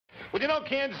Well, you know,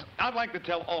 kids, I'd like to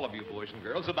tell all of you boys and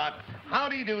girls about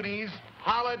Howdy Doody's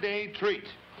holiday treat.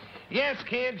 Yes,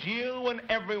 kids, you and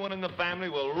everyone in the family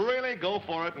will really go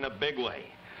for it in a big way.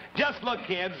 Just look,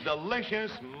 kids,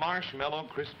 delicious marshmallow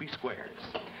crispy squares.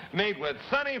 Made with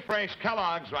sunny, fresh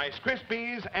Kellogg's Rice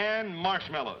Krispies and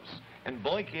marshmallows. And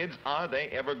boy, kids, are they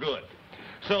ever good.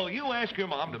 So you ask your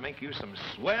mom to make you some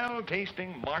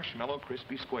swell-tasting marshmallow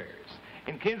crispy squares.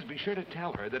 And kids, be sure to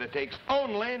tell her that it takes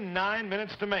only 9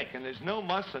 minutes to make, and there's no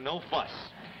muss and no fuss.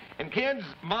 And kids,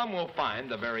 Mom will find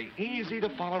the very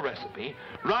easy-to-follow recipe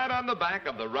right on the back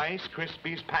of the Rice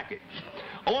Krispies package.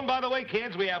 Oh, and by the way,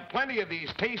 kids, we have plenty of these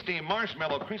tasty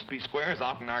marshmallow crispy squares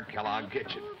out in our Kellogg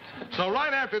kitchen. So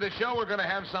right after the show, we're going to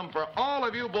have some for all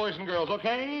of you boys and girls,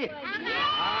 okay?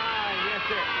 Yes,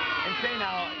 sir. And say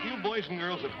now, you boys and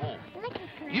girls at home,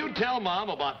 you tell Mom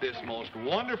about this most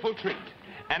wonderful treat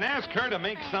and ask her to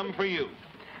make some for you.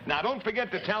 Now, don't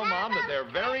forget to tell Mom that they're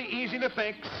very easy to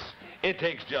fix. It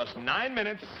takes just 9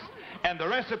 minutes, and the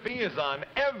recipe is on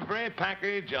every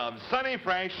package of Sunny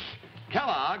Fresh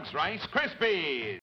Kellogg's Rice Krispies.